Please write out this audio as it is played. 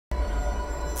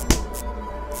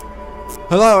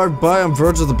Hello everybody, I'm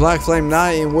Virgil the Black Flame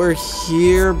Knight and we're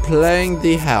here playing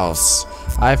The House.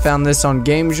 I found this on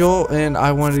GameJolt and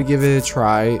I wanted to give it a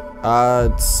try.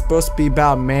 It's supposed to be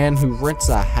about a man who rents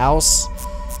a house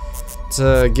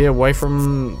to get away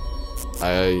from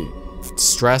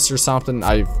stress or something.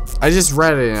 I just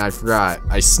read it and I forgot.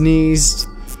 I sneezed.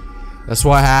 That's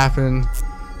what happened.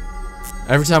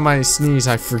 Every time I sneeze,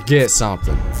 I forget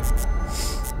something.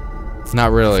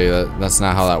 Not really. That's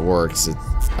not how that works.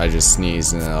 I just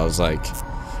sneezed and I was like,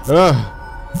 oh,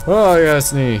 I gotta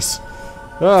sneeze.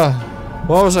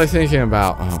 What was I thinking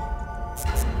about? Oh.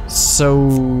 So,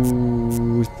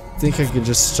 I think I could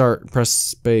just press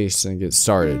space and get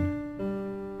started.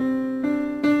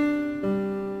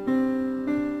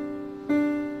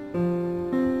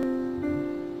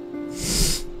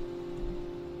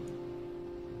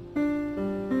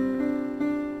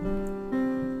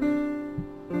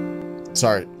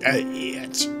 Sorry.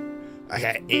 I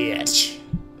got itch.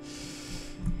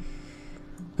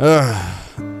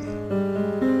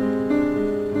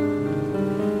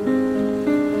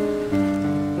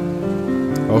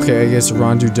 Okay, I guess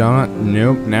Rondu Donut.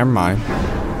 Nope, never mind.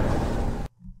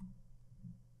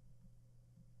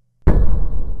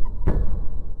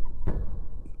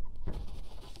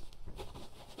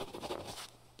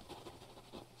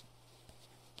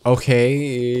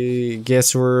 Okay,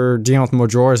 guess we're dealing with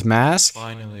Majora's Mask.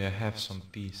 Finally, I have some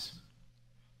peace.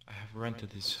 I have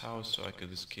rented this house so I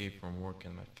could escape from work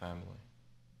and my family.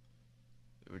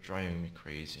 They were driving me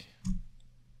crazy.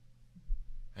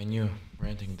 I knew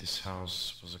renting this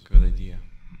house was a good idea.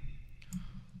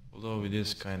 Although it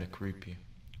is kinda creepy,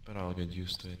 but I'll get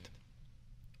used to it.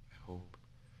 I hope.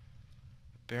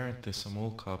 Apparently some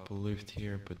old couple lived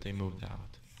here, but they moved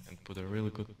out and put a really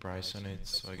good price on it,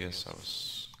 so I guess I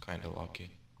was kinda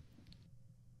lucky.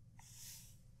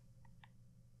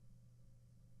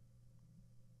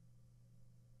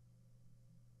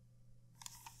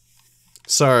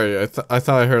 Sorry, I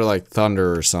thought I heard like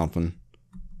thunder or something.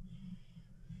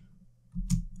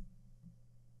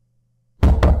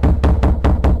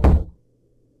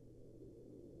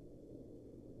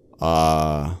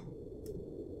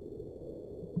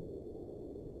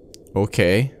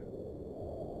 Okay.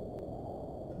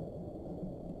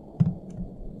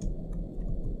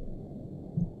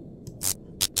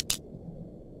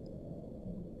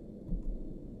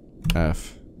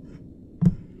 F.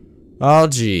 Oh,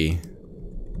 G.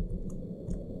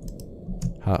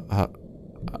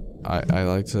 I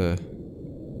like to.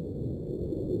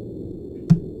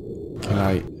 Can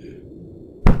I?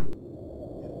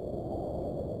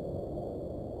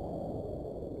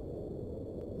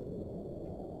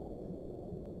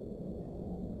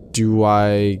 Do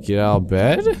I get out of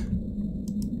bed?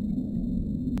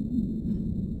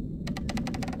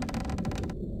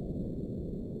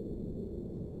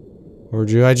 Or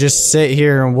do I just sit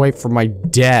here and wait for my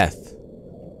death?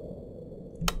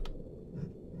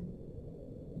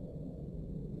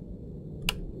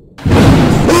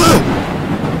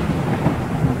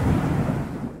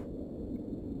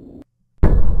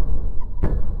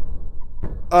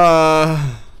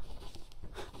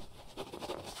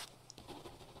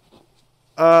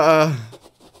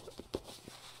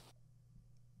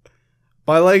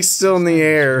 My leg's still in the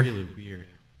air. It's really weird.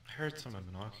 I heard someone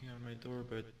knocking on my door,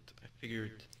 but I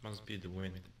figured it must be the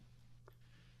wind.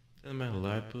 Then my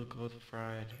light bill got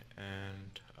fried,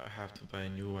 and I have to buy a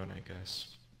new one, I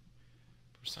guess.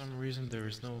 For some reason, there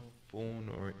is no phone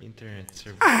or internet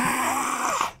service.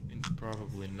 And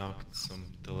probably knocked some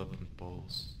telephone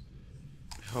poles.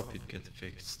 I hope it gets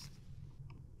fixed.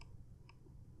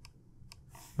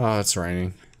 Oh, it's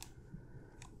raining.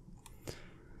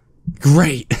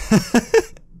 Great!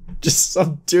 Just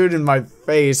some dude in my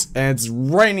face and it's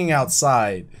raining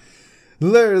outside.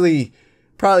 Literally,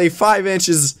 probably 5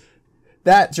 inches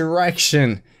that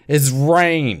direction is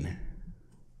rain.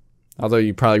 Although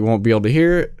you probably won't be able to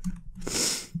hear it.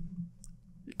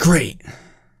 Great.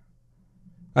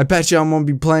 I bet you I'm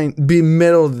gonna be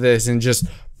middle of this and just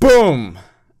boom!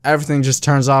 Everything just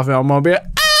turns off and I'm gonna be like,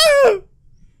 ah!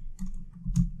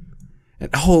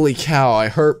 And holy cow, I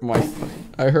hurt my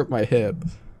hip.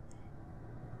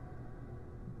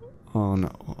 Oh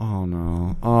no, oh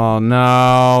no, oh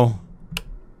no.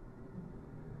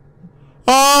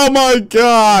 Oh my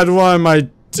god, what am I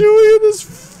doing in this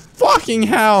fucking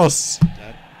house?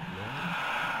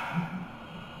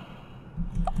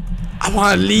 I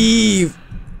wanna leave.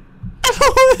 I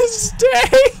don't wanna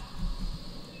stay.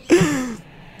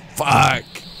 Fuck.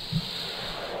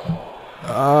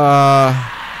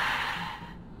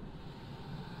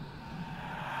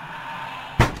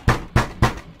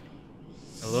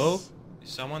 Hello? Is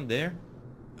someone there?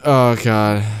 Oh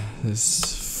god. This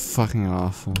is fucking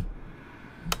awful.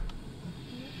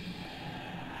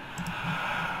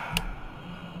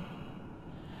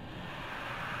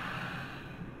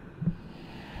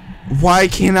 Why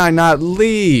can I not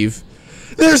leave?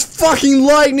 There's fucking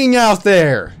lightning out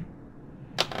there!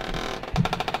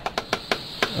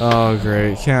 Oh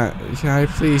great, can I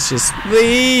please just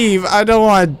leave? I don't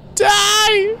want to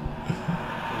die!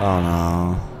 Oh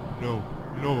no.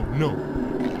 No.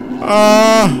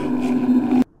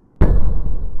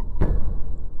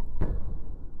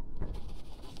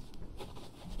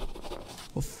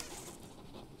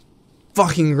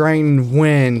 Fucking rain and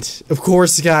wind. Of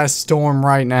course it got a storm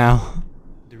right now.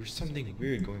 There was something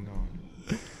weird going on.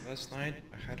 Last night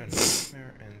I had a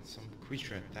nightmare and some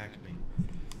creature attacked me.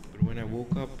 But when I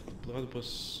woke up, the blood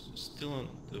was still on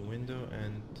the window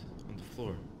and on the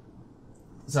floor.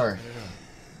 Sorry. I don't know.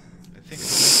 I think I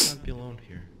might not be alone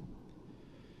here.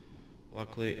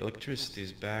 Luckily, electricity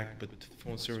is back, but the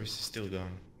phone service is still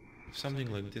gone. If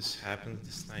something like this happens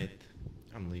this night,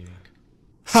 I'm leaving.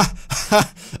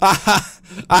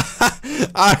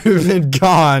 I've been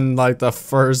gone like the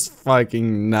first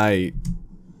fucking night.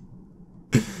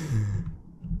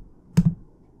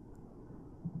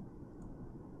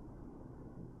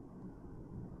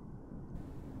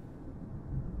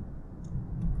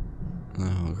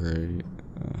 Oh, great.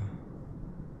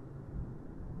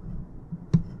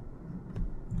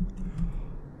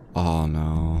 Oh,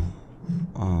 no.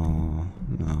 Oh,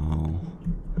 no.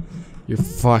 You're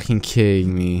fucking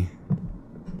kidding me.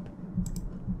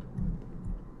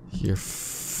 You're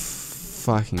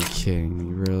fucking kidding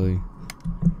me, really?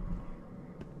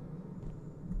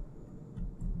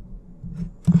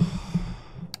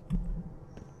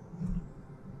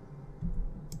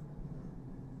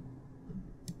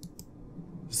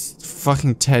 This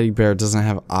fucking teddy bear doesn't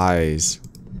have eyes.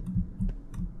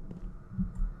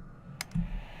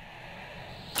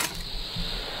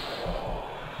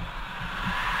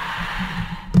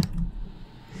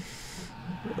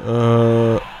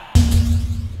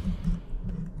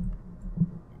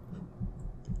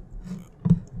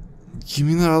 Give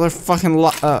me that other fucking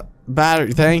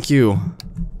battery. Thank you.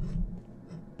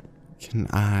 Can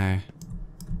I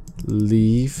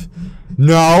leave?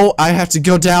 No, I have to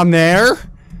go down there?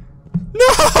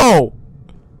 No!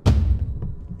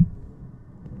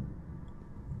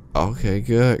 Okay,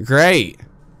 good. Great.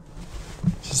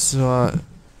 Just,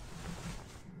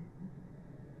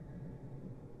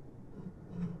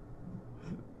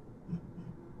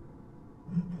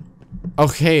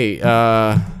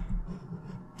 okay,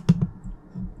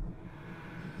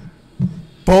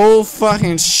 bull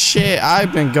fucking shit.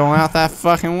 I've been going out that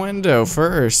fucking window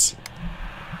first.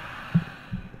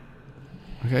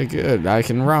 Okay, good. I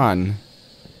can run.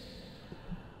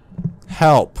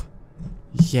 Help.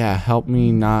 Yeah, help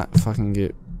me not fucking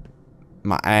get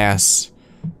my ass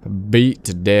beat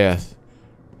to death.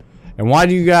 And why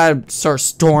do you gotta start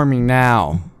storming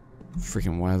now?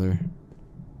 Freaking weather.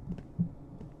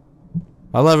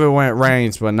 I love it when it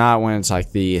rains, but not when it's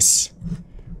like this.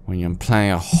 When you're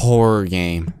playing a horror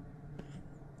game.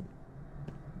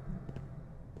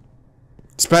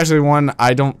 Especially one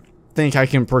I don't think I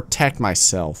can protect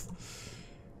myself.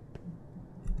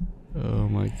 Oh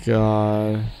my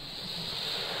god.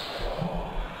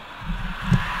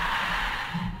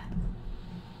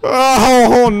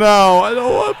 Oh no, I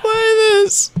don't want to play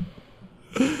this.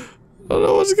 I don't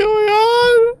know what's going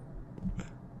on.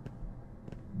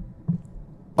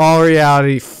 All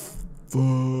reality.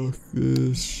 Fuck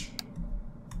this.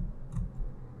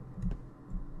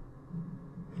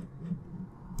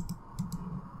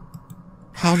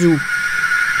 How do...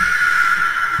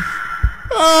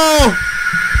 Oh!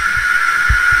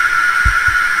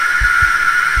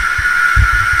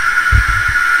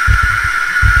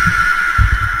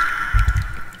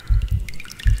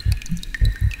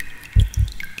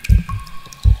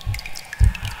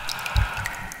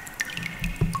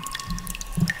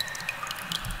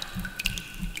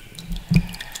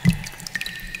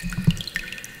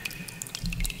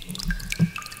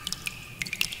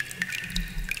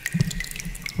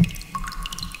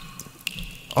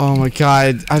 Oh my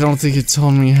god, I don't think it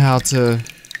told me how to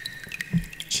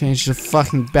change the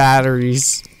fucking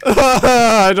batteries.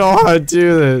 I don't know how to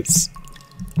do this.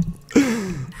 Oh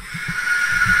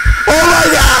my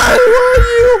god, where are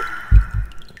you?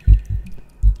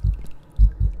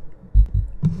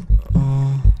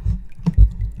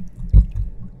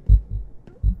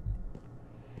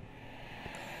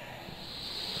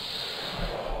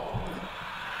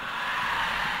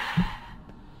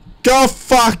 Go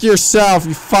fuck yourself,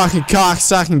 you fucking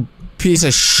cocksucking piece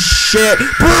of shit. Bring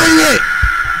it!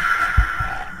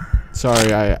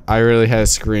 Sorry, I really had to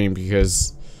scream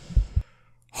because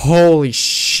holy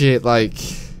shit, like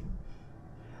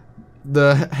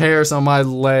the hairs on my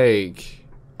leg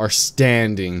are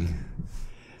standing.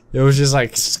 It was just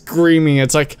like screaming.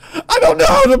 It's like, I don't know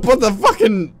how to put the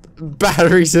fucking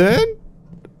batteries in.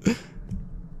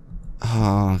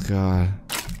 Oh god.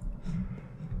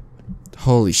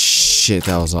 Holy shit,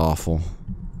 that was awful.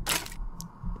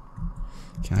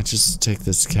 Can I just take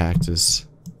this cactus?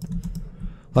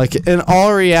 Like, in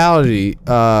all reality,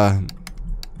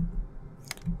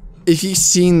 if you've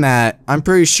seen that, I'm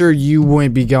pretty sure you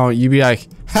wouldn't be going, you'd be like,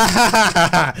 ha ha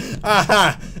ha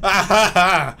ha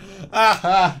ha ha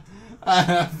ha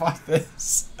ha. Fuck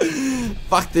this.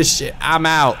 Fuck this shit. I'm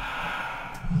out.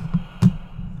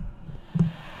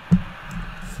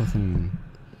 Fucking.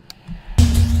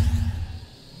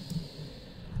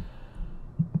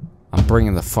 I'm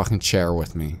bringing the fucking chair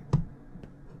with me.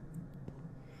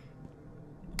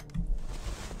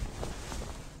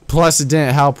 Plus, it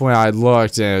didn't help when I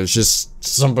looked and it was just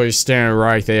somebody standing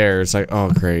right there. It's like, oh,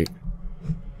 great.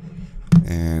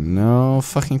 And no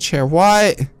fucking chair.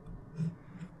 What?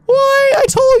 What? I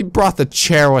totally brought the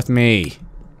chair with me.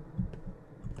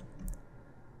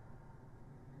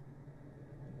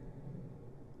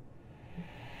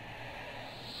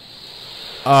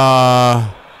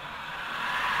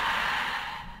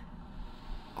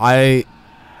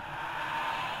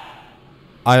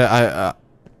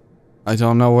 I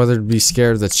don't know whether to be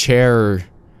scared of the chair or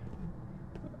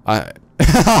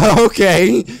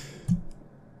okay.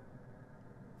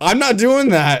 I'm not doing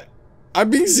that. I'm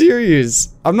being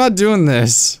serious. I'm not doing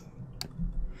this.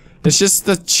 It's just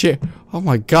the chair. Oh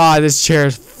my god, this chair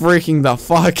is freaking the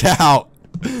fuck out.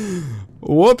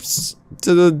 Whoops.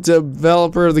 To the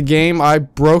developer of the game, I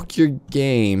broke your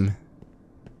game.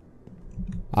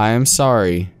 I am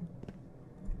sorry.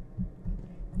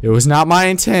 It was not my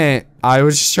intent. I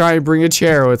was just trying to bring a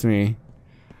chair with me.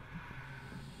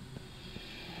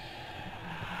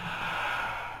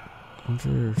 I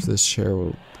wonder if this chair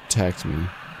will protect me.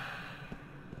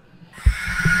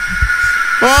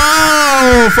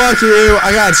 Oh, fuck you.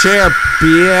 I got a chair,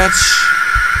 bitch.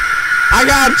 I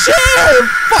got a chair.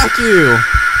 Fuck you.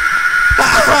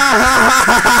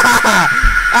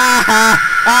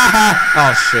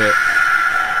 Oh, shit.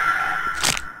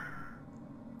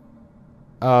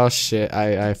 Oh shit,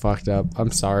 I fucked up.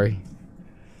 I'm sorry.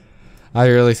 I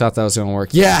really thought that was gonna work.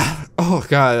 Yeah! Oh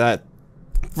god, that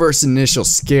first initial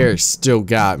scare still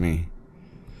got me.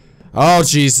 Oh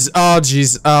Jesus, oh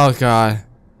Jesus, oh god.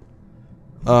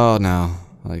 Oh no,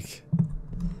 like.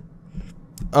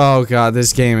 Oh god,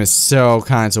 this game is so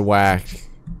kinds of whack.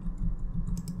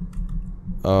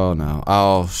 Oh no,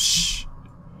 oh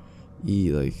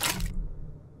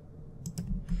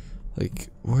like,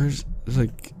 where's,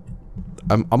 like.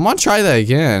 I'm gonna try that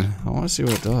again. I want to see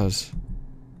what it does.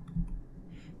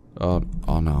 Oh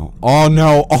no. Oh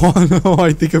no. Oh no.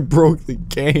 I think I broke the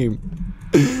game.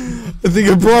 I think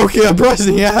I broke it. I'm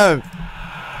pressing F.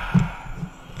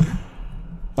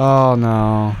 Oh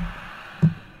no.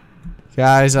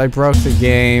 Guys, I broke the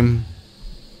game.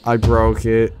 I broke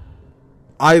it.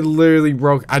 I literally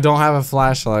broke. I don't have a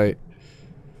flashlight.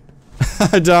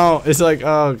 I don't. It's like,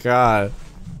 oh god.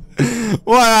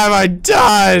 What have I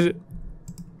done?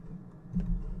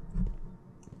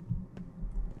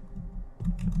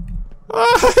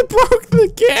 Oh, I broke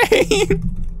the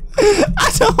game.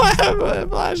 I don't have a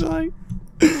flashlight.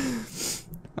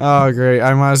 Oh, great.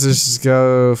 I might as well just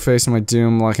go face my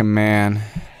doom like a man.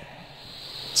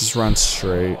 Just run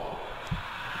straight.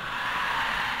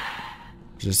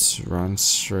 Just run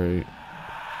straight.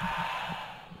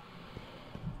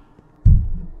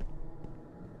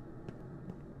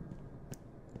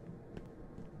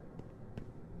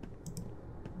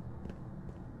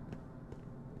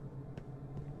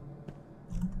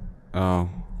 Oh.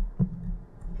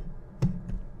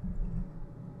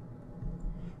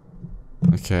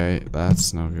 Okay,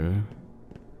 that's no good.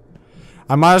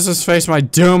 I might as well just face my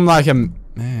doom like a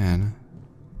man.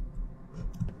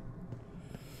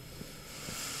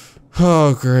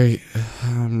 Oh, great.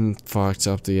 I'm fucked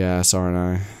up the ass, aren't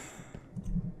I?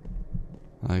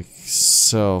 Like,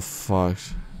 so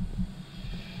fucked.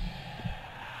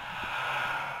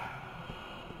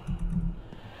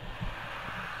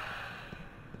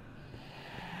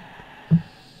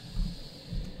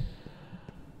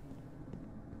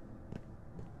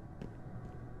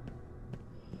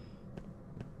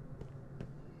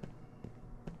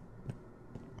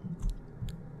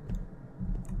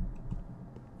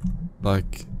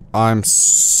 Like, I'm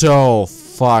so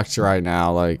fucked right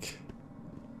now, like.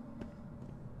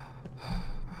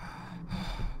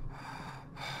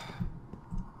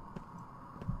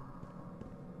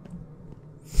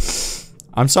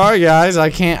 I'm sorry, guys. I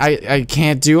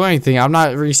can't do anything. I'm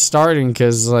not restarting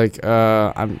because, like,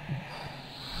 I'm.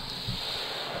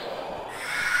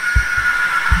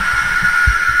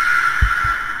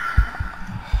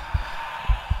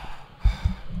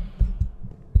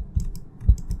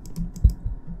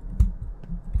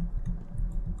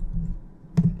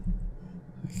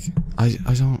 I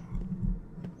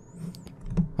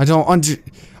don't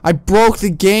I broke the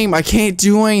game. I can't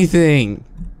do anything.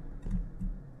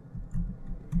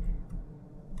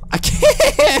 I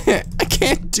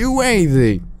can't do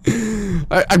anything.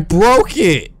 I broke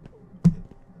it.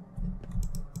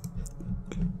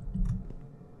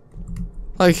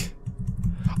 Like,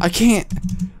 I can't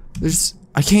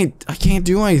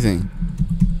do anything.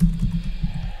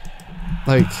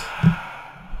 Like,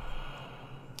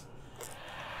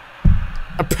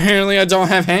 apparently I don't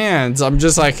have hands. I'm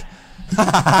just like,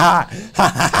 I'm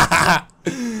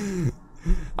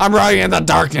running in the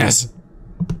darkness.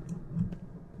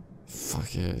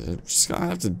 Fuck it. I'm just gonna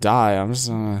have to die. I'm just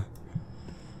gonna.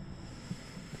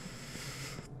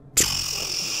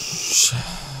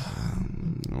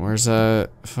 Where's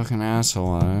that fucking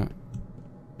asshole at?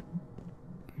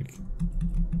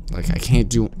 Like, I can't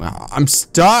do. I'm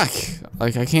stuck.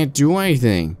 Like, I can't do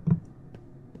anything.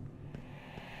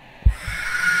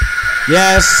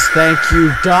 Yes, thank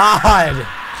you, God.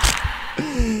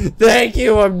 Thank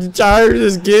you. I'm tired of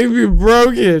this game being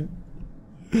broken.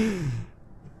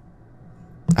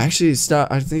 Actually, it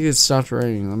stopped. I think it stopped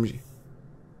raining. Let me.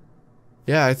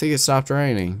 Yeah, I think it stopped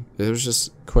raining. It was just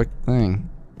a quick thing.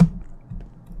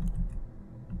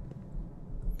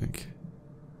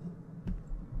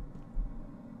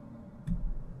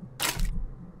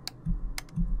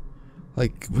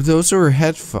 Like, those are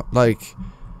headphones.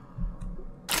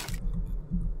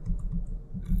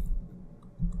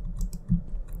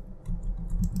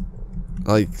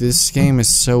 Like, this game is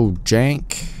so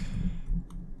jank.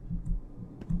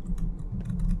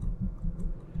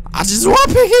 I just want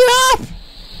to pick it up!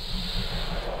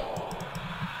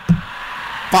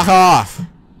 Fuck off!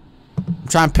 I'm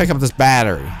trying to pick up this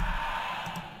battery.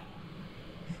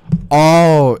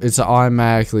 Oh, it's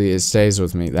automatically, it stays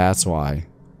with me. That's why.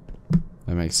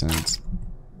 That makes sense.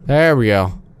 There we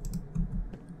go.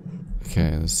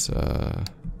 Okay, let's,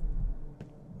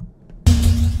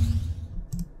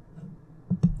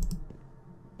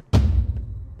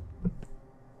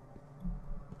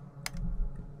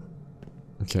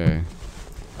 okay.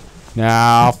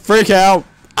 Now, freak out!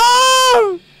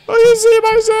 Ah! I can see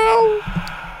myself!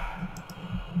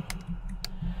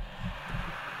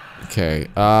 Okay,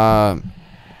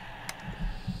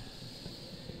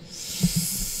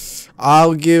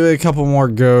 I'll give it a couple more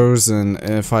goes, and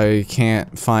if I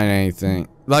can't find anything.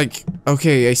 Like,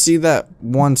 okay, I see that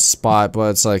one spot, but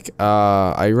it's like,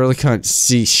 I really couldn't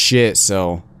see shit,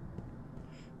 so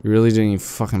it really didn't even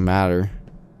fucking matter.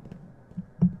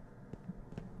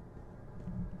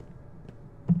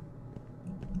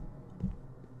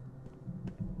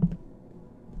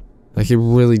 Like, it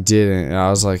really didn't, and I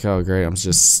was like, oh great, I'm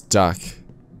just stuck.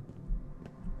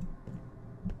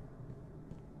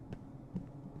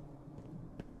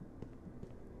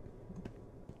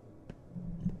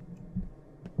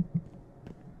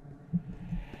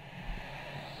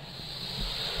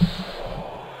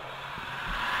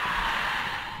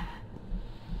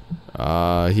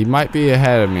 He might be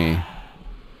ahead of me.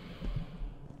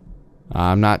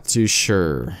 I'm not too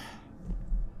sure.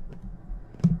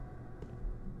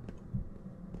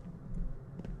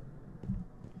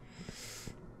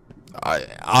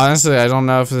 Honestly, I don't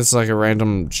know if it's like a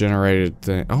random generated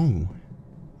thing. Oh.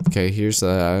 Okay, here's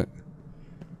that.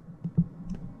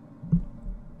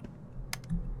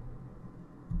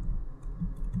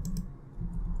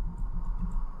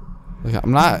 Like,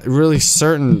 I'm not really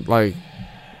certain, like,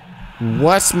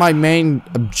 what's my main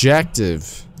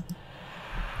objective?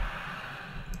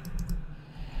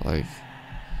 Like,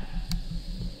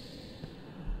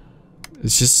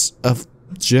 it's just a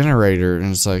generator,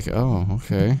 and it's like, oh,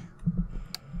 okay.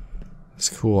 It's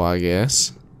cool, I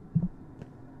guess.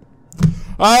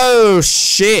 Oh,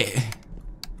 shit!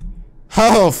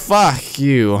 Oh, fuck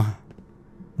you.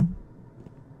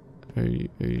 Are you...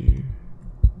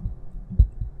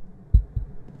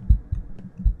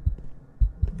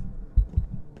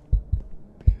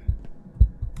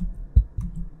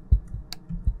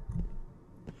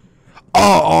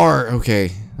 Oh, R.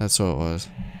 Okay, that's what it was.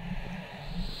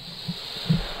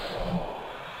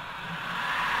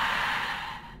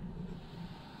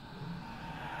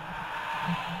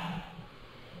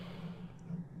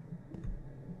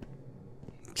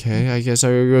 Okay, I guess I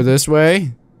will go this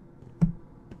way.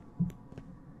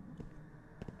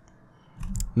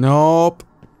 Nope.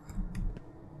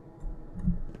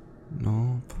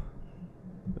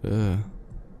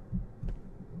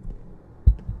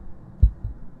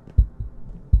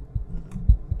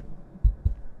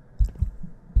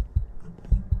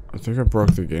 I think I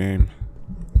broke the game.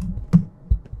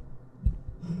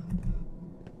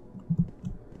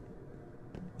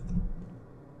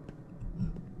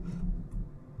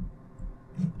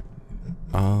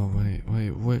 Oh,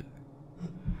 wait, what?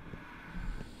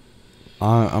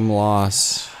 I'm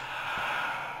lost.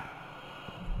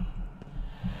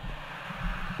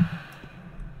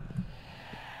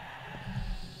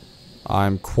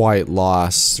 I'm quite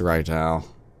lost right now.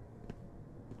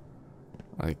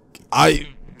 Like, I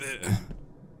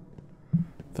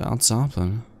found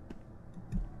something.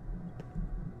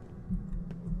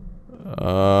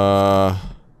 My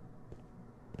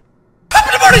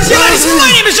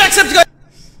name is Jacksepticeye.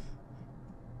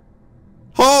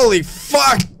 Holy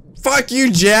fuck! Fuck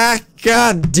you, Jack!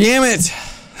 God damn it!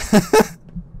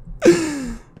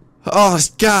 Oh,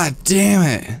 god damn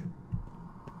it!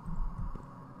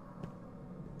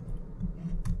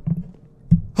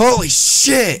 Holy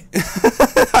shit!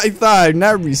 I thought I'd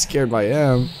never be scared by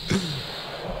him.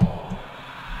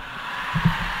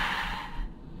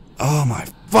 Oh my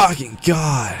fucking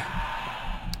god!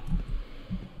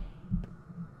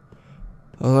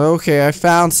 Okay, I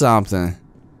found something.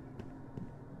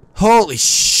 Holy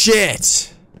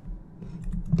shit!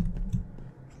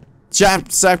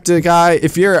 Jacksepticeye,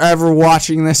 if you're ever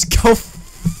watching this, go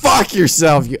fuck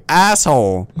yourself, you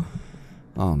asshole!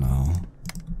 Oh no.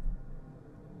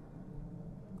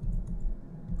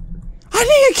 I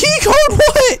need a key code,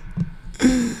 what?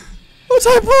 What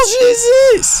type of bullshit is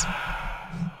this?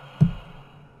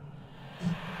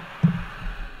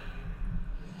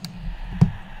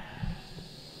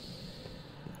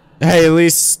 Hey, at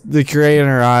least the creator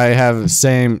and I have the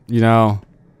same, you know,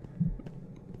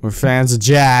 we're fans of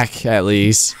Jack, at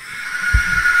least.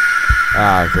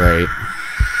 Ah, great.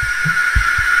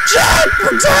 Jack,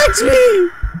 protect me!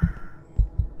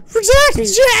 Protect me,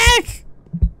 Jack!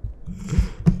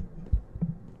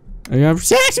 Are you gonna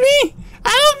protect me?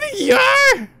 I don't think you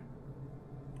are!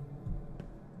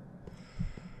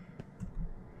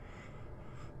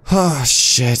 Oh,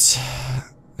 shit.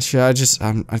 Should I just,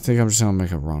 I think I'm just gonna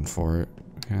make a run for it,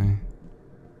 okay?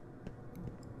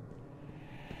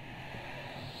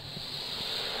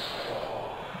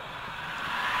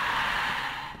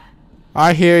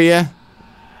 I hear ya.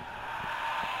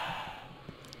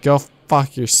 Go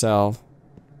fuck yourself.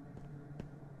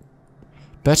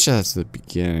 Betcha that's the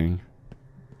beginning.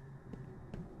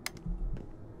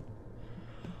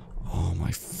 Oh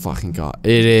my fucking god.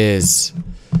 It is.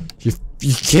 You're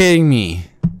kidding me.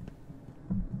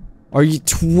 Are you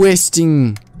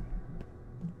twisting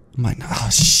my, oh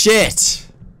shit.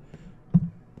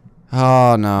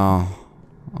 Oh no.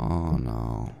 Oh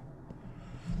no.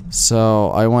 So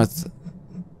I went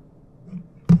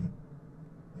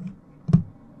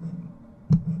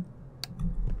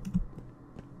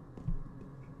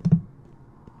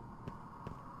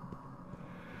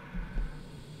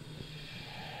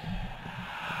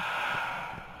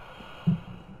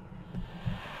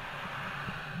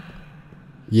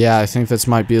yeah, I think this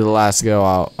might be the last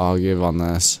go I'll give on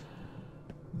this.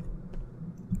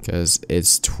 Because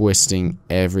it's twisting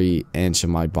every inch of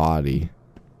my body.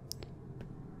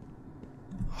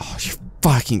 Oh, you're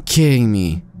fucking kidding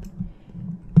me.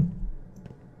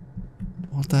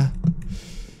 What the?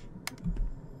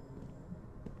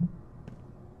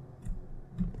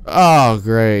 Oh,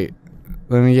 great.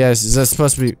 Let me guess, is that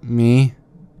supposed to be me?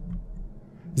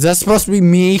 Is that supposed to be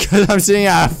me because I'm sitting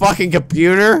at a fucking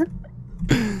computer?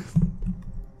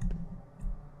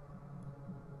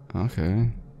 Okay,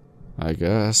 I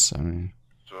guess, I mean.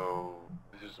 So,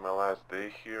 this is my last day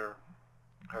here.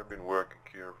 I've been working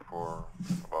here for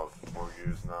about 4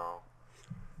 years now.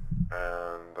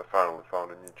 And I finally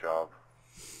found a new job.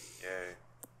 Yay.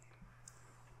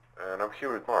 And I'm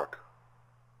here with Mark.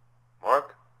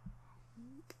 Mark?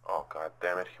 Oh god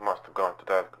damn it, he must have gone to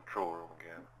that control room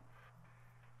again.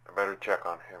 I better check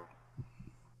on him.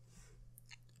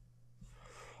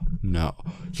 No,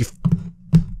 you.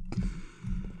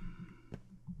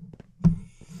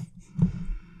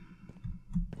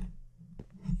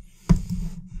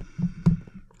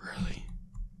 Really?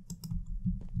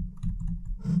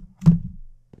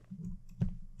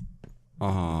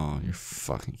 Oh, you're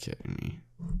fucking kidding me.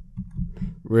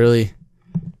 Really?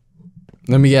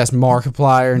 Let me guess,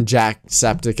 Markiplier and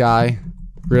Jacksepticeye?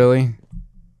 Really?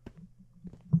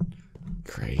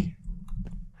 Great.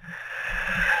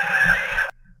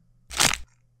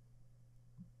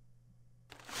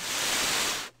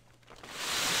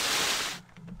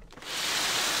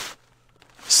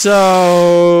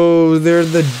 So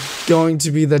they're going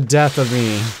to be the death of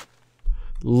me.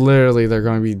 Literally, they're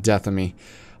going to be death of me.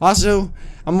 Also,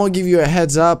 I'm gonna give you a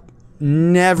heads up.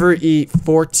 Never eat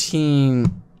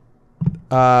 14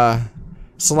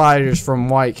 sliders from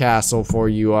Whitecastle before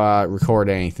you record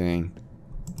anything.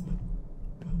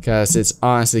 Cause it's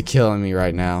honestly killing me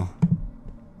right now.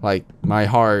 Like my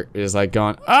heart is like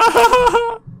going,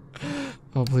 ah!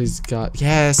 Oh please God.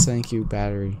 Yes, thank you,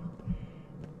 battery.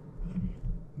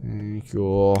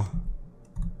 Cool.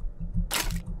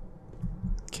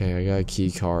 Okay, I got a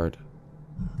key card.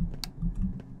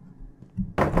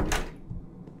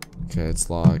 Okay, it's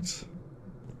locked.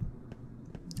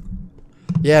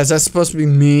 Yeah, is that supposed to be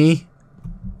me?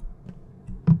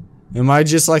 Am I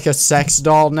just like a sex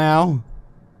doll now?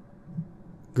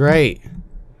 Great.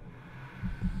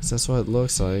 So that's what it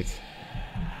looks like.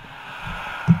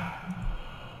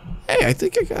 Hey, I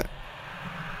think I got...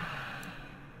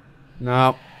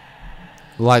 No.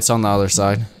 The light's on the other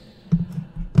side.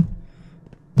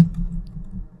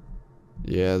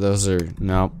 Yeah, those are...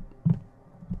 Nope.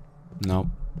 Nope.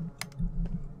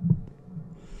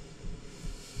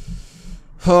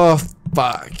 Oh,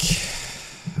 fuck.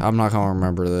 I'm not gonna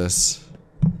remember this.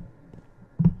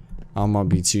 I'm gonna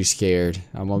be too scared.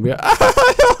 I'm gonna be... I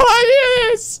don't want to do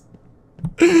this!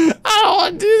 I don't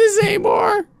want to do this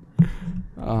anymore!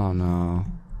 Oh, no.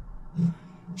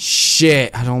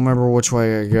 Shit, I don't remember which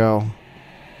way I go.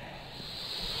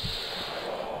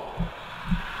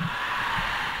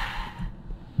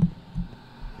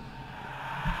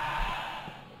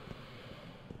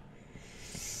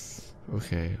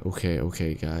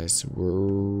 Okay, guys.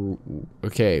 We're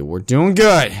doing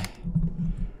good.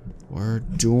 We're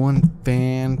doing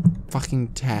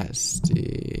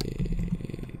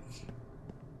fan-fucking-tastic.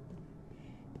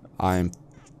 I'm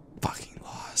fucking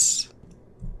lost.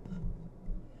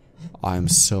 I'm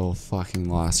so fucking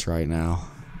lost right now.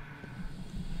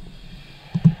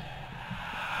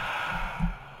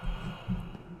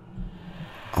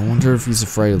 I wonder if he's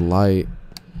afraid of light.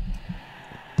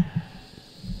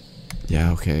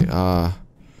 Yeah, okay, I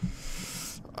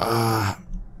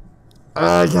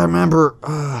can't remember,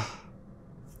 No,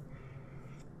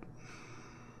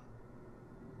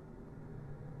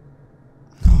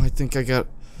 I think I got...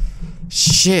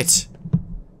 Shit!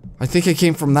 I think I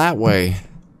came from that way.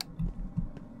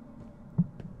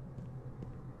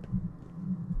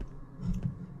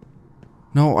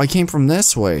 No, I came from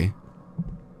this way.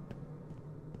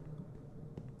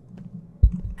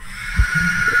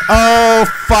 Oh,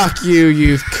 fuck you,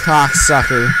 you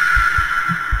cocksucker.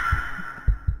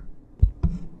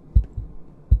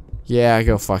 Yeah,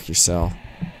 go fuck yourself.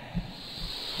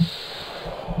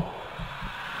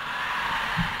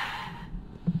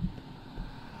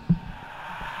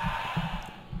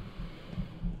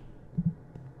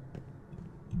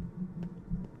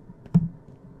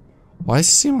 Why does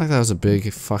it seem like that was a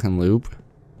big fucking loop?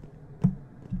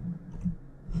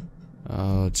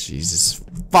 Oh, Jesus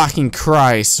fucking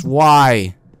Christ,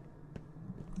 why?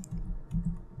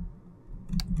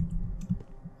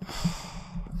 I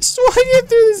just want to get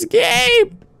through this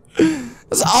game.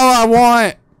 That's all I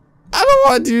want. I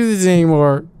don't want to do this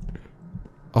anymore.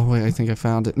 Oh, wait, I think I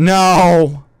found it.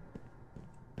 No!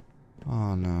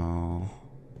 Oh, no.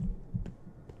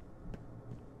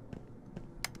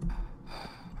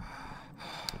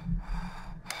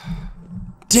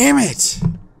 Damn it!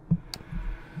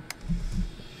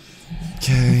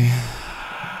 Okay.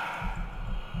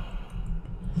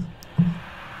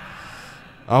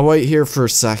 I'll wait here for a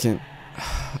second.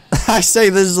 I say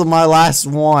this is my last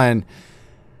one.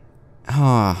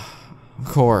 Of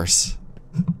course.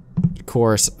 Of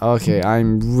course. Okay,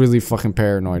 I'm really fucking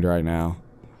paranoid right now.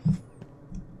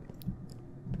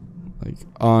 Like,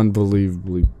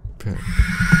 unbelievably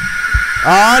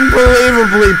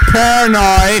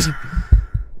paranoid!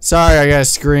 Sorry, I gotta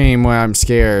scream when I'm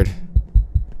scared.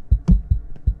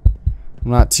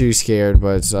 I'm not too scared,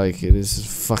 but it's like, this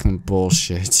is fucking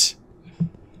bullshit.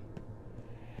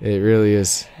 It really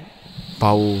is.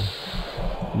 Bull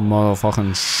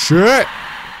motherfucking shit!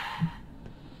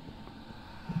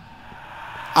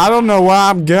 I don't know where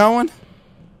I'm going.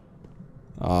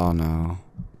 Oh no.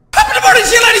 Happy to party to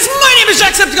you, ladies! My name is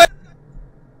Jacksepticeye!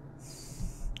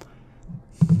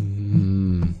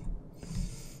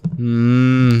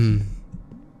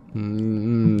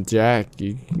 Jack,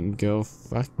 you can go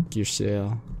fuck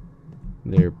yourself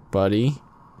there, buddy.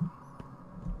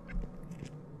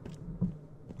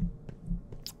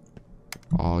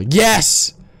 Oh,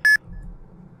 yes!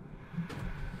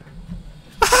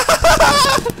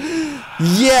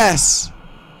 Yes!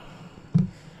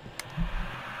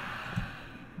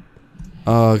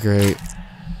 Oh, great.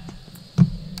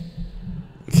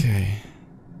 Okay.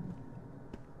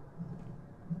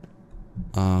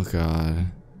 Oh, God.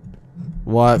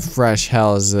 What fresh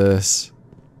hell is this?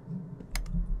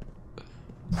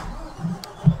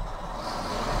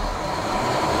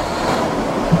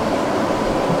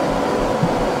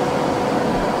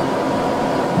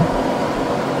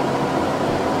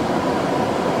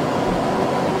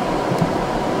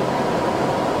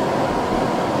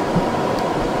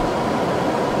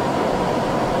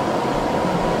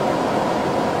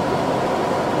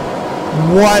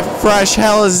 What fresh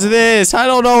hell is this? I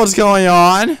don't know what's going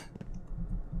on.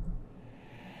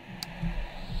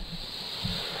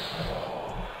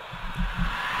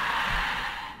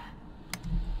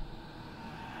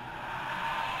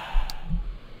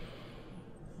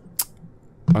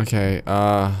 Okay,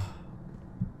 oh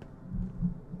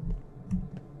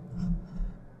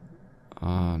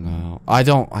no. I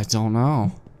don't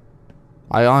know.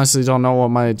 I honestly don't know what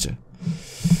my...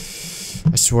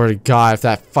 I swear to God, if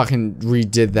that fucking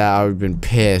redid that, I would've been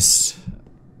pissed.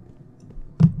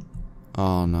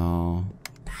 Oh no.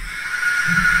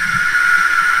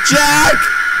 Jack!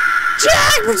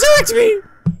 Jack, protect me!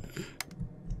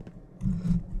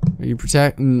 Are you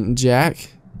protecting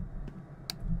Jack?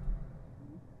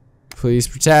 Please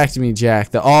protect me, Jack.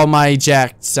 The almighty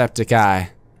Jacksepticeye.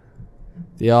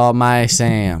 The almighty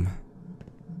Sam.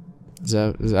 Is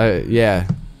that, yeah.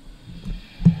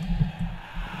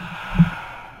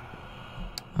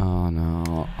 Oh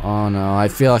no. Oh no. I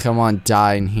feel like I'm on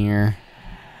dying here.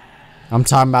 I'm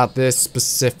talking about this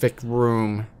specific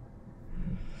room.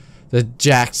 The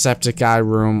Jacksepticeye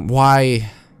room.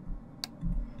 Why?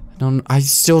 I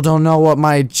still don't know what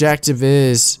my objective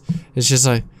is. It's just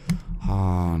like,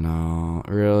 oh no.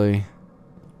 Really?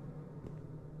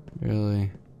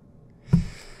 Really?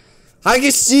 I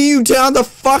can see you down the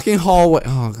fucking hallway.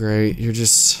 Oh great. You're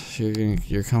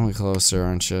coming closer,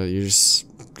 aren't you? You're just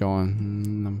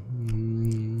going.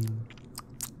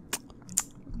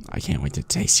 I can't wait to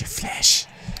taste your flesh.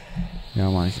 Yeah,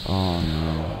 I'm like, oh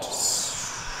no.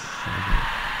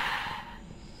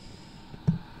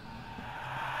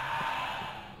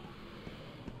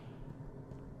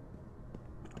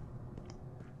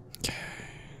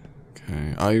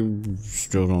 Okay, I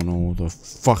still don't know what the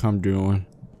fuck I'm doing.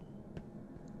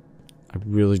 I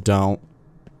really don't.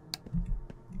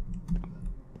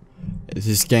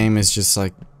 This game is just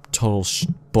like total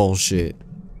bullshit.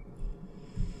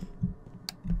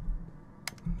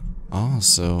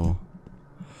 Also,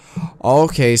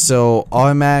 okay, so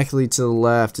automatically to the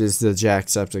left is the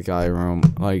Jacksepticeye room.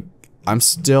 Like, I'm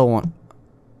still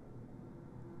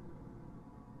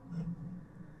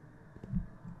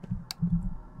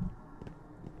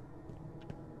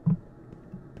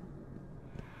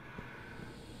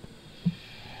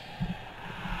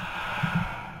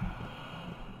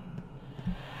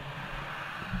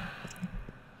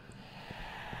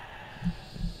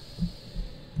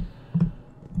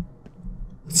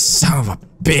son of a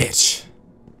bitch.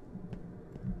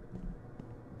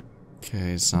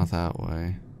 Okay, it's not that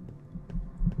way.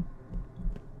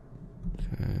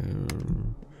 Okay,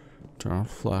 turn off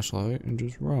the flashlight and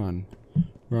just run.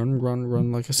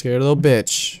 Run like a scared little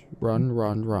bitch. Run.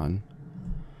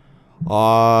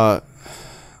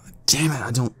 Damn it,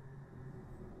 I don't.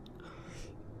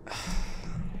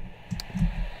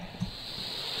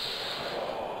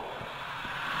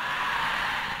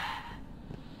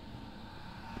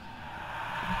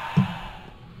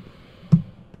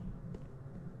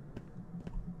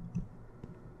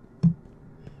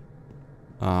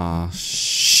 Ah,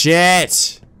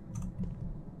 shit!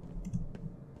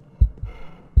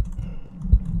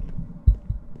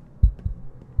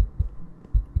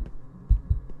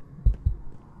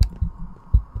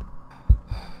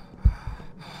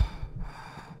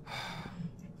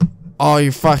 Oh,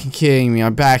 you're fucking kidding me.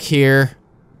 I'm back here.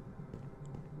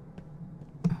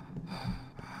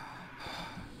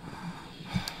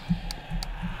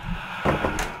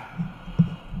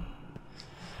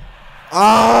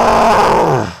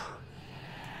 Ah!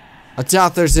 I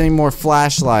doubt there's any more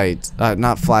flashlights.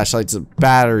 Not flashlights,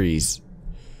 batteries.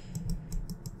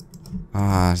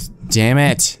 Ah, damn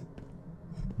it.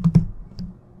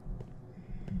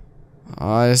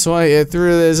 I just want to get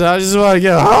through this. I just want to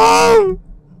get home.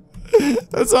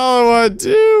 That's all I want to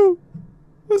do.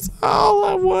 That's all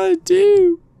I want to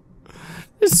do.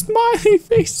 There's smiley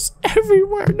faces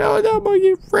everywhere. No, I'm gonna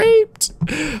get raped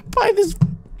by this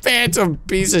phantom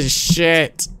piece of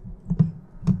shit.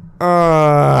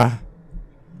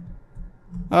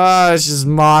 It's just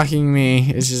mocking me.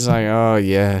 It's just like, oh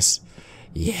yes.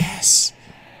 Yes.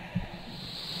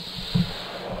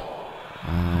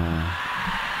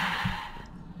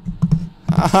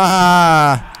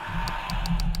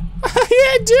 I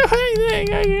can't do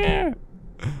anything. I can't.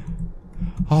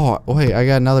 Oh wait, I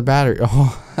got another battery.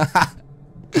 Oh. I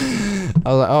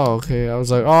was like, oh okay. I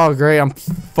was like, oh great, I'm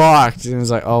fucked. And it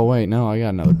was like, oh wait, no, I got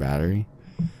another battery.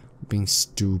 I'm being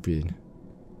stupid.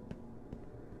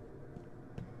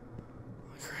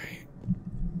 Great.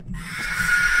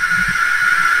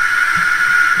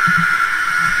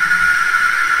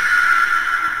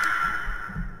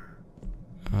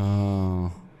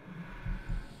 Oh.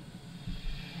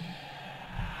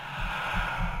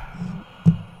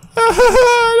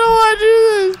 I don't want to do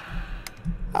this.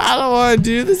 I don't want to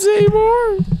do this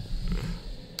anymore.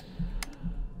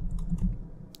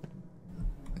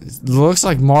 It looks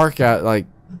like Mark got like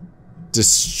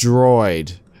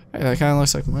destroyed. Hey, that kind of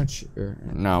looks like my chair.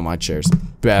 No, my chair's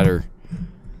better.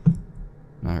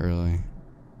 Not really.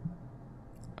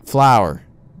 Flower.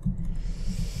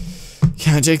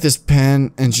 Can I take this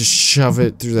pen and just shove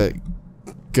it through that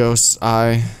ghost's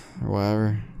eye or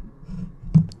whatever?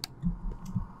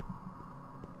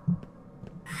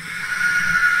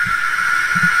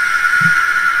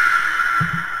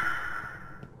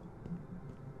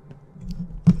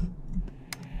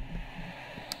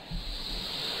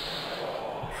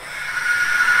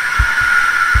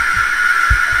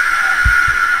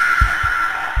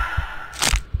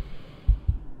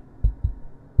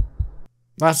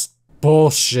 That's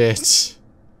bullshit.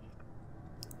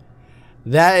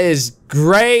 That is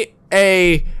great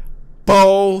a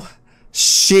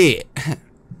bullshit. And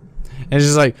it's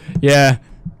just like, yeah,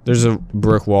 there's a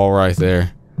brick wall right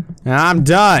there. And I'm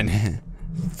done.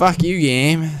 Fuck you,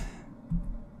 game.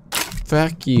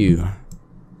 Fuck you.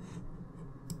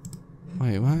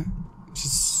 Wait, what?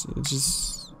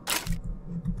 Just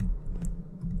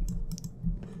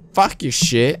fuck your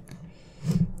shit.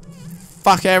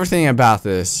 Fuck everything about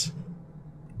this.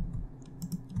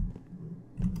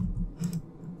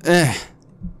 Eh.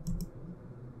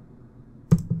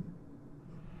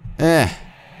 Eh.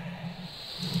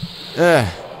 Eh.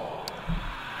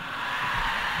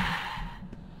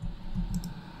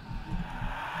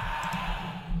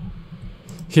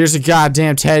 Here's a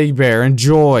goddamn teddy bear.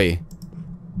 Enjoy.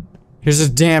 Here's a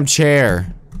damn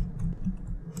chair.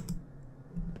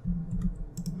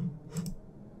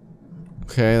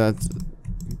 Okay, that's...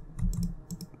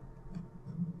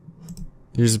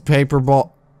 Here's a paper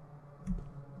ball.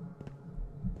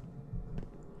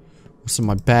 What's in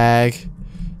my bag?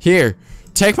 Here,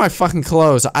 take my fucking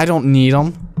clothes. I don't need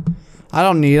them. I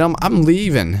don't need them. I'm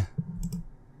leaving.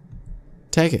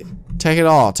 Take it. Take it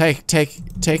all. Take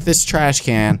this trash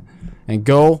can and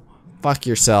go fuck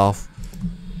yourself.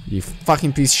 You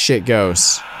fucking piece of shit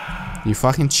ghost. You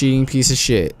fucking cheating piece of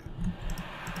shit.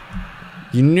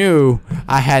 You knew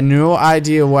I had no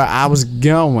idea where I was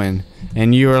going,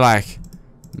 and you were like,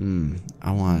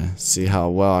 I want to see how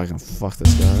well I can fuck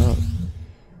this guy up.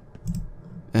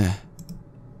 Eh.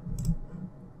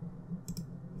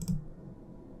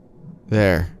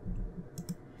 There.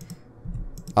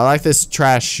 I like this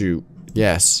trash chute.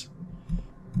 Yes.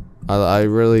 I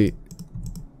really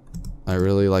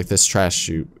like this trash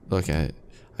chute. Look at it.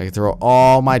 I can throw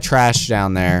all my trash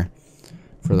down there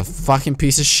for the fucking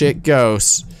piece of shit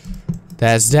ghost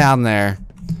that's down there.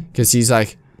 Because he's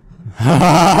like,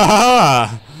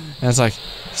 and it's like,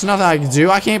 there's nothing I can do.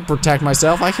 I can't protect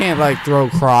myself. I can't, like, throw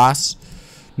across.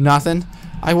 Nothing.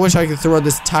 I wish I could throw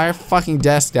this entire fucking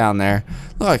desk down there.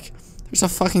 Look, there's a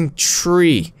fucking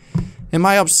tree. Am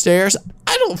I upstairs?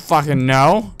 I don't fucking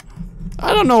know.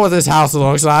 I don't know what this house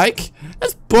looks like.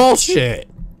 That's bullshit.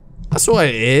 That's what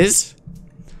it is.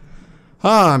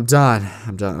 Oh, I'm done.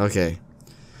 I'm done. Okay.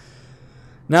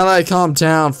 Now that I calmed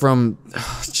down from,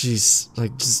 jeez,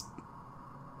 like just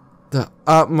the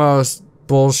utmost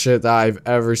bullshit that I've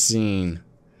ever seen,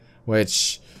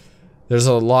 which there's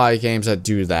a lot of games that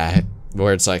do that,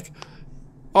 where it's like,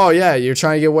 oh yeah, you're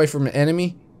trying to get away from an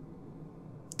enemy?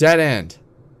 Dead end.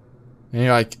 And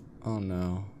you're like, oh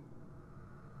no.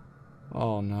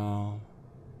 Oh no.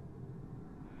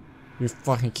 You're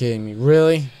fucking kidding me.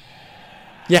 Really?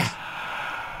 Yeah.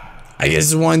 I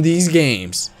guess it's one of these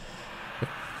games.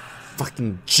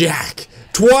 Fucking Jack.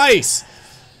 Twice!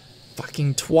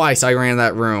 Fucking twice I ran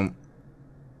that room.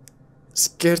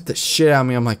 Scared the shit out of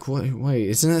me. I'm like, wait,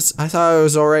 isn't this? I thought it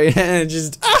was already, and it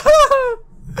just,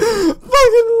 fucking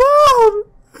loud.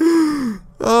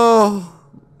 Oh,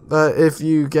 but if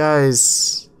you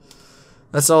guys,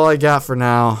 that's all I got for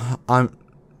now.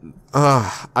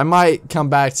 I might come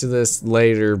back to this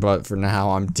later, but for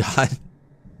now I'm done.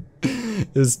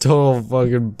 It's total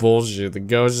fucking bullshit. The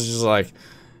ghost is just like,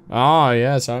 oh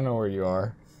yes, I know where you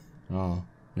are. Oh,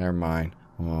 never mind.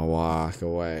 I'm gonna walk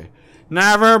away.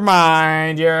 Never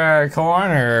mind, you're a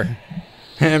corner.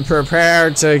 And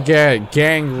prepare to get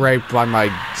gang raped by my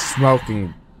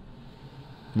smoking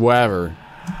whatever.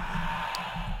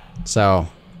 So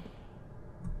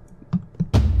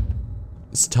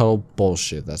it's total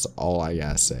bullshit. That's all I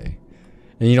gotta say.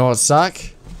 And you know what suck?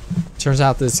 Turns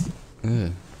out this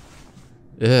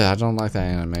I don't like that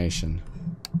animation.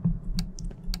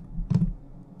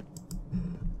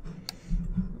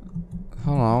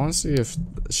 Hold on, I wanna see if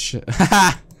shit.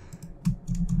 I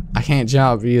can't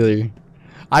jump either.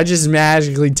 I just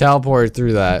magically teleported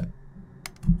through that.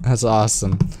 That's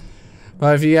awesome.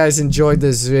 But if you guys enjoyed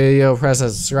this video, press that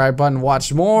subscribe button,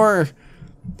 watch more,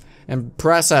 and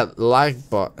press that like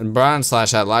button,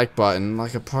 /that like button,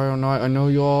 like a paranoid. I know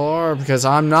you all are, because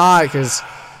I'm not, because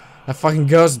that fucking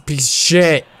ghost is a piece of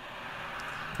shit.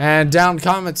 And down in the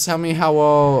comments, tell me how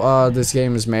well this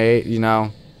game is made, you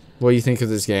know, what you think of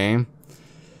this game.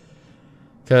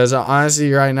 Because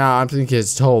honestly, right now, I'm thinking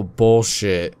it's total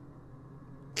bullshit.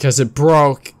 Because it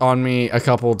broke on me a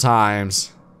couple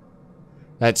times.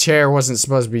 That chair wasn't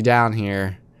supposed to be down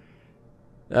here.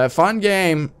 Fun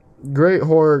game. Great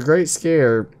horror. Great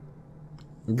scare.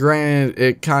 Granted,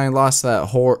 it kind of lost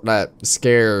that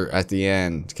scare at the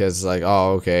end. Because, like,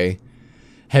 oh, okay.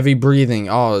 Heavy breathing.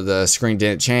 Oh, the screen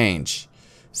didn't change.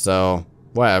 So,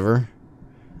 whatever.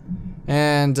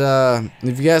 And,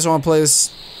 if you guys want to play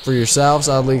this for yourselves,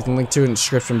 I'll leave the link to it in the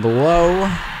description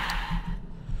below.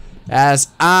 As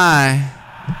I'm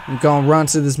gonna run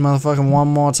to this motherfucking one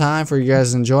more time for you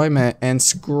guys' enjoyment and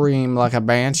scream like a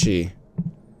banshee.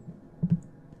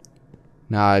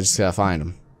 Now I just gotta find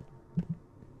him.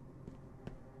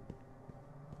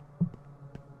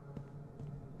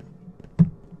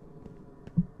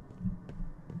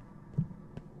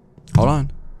 Hold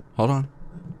on. Hold on.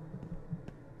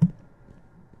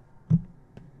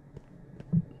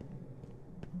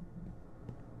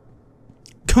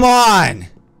 Come on!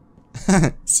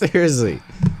 Seriously.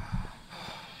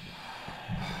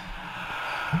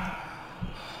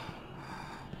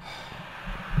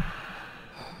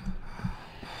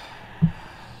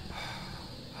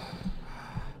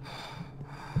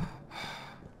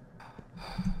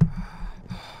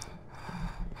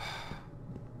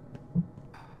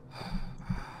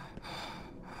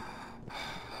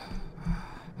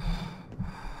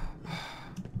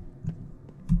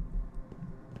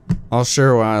 Oh,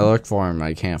 sure, when I look for him,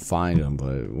 I can't find him,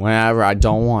 but whenever I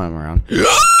don't want him around.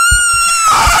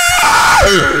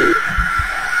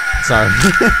 Sorry.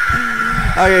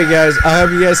 Okay, guys, I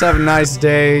hope you guys have a nice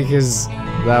day, because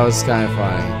that was kind of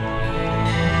funny.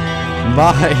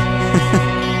 Bye.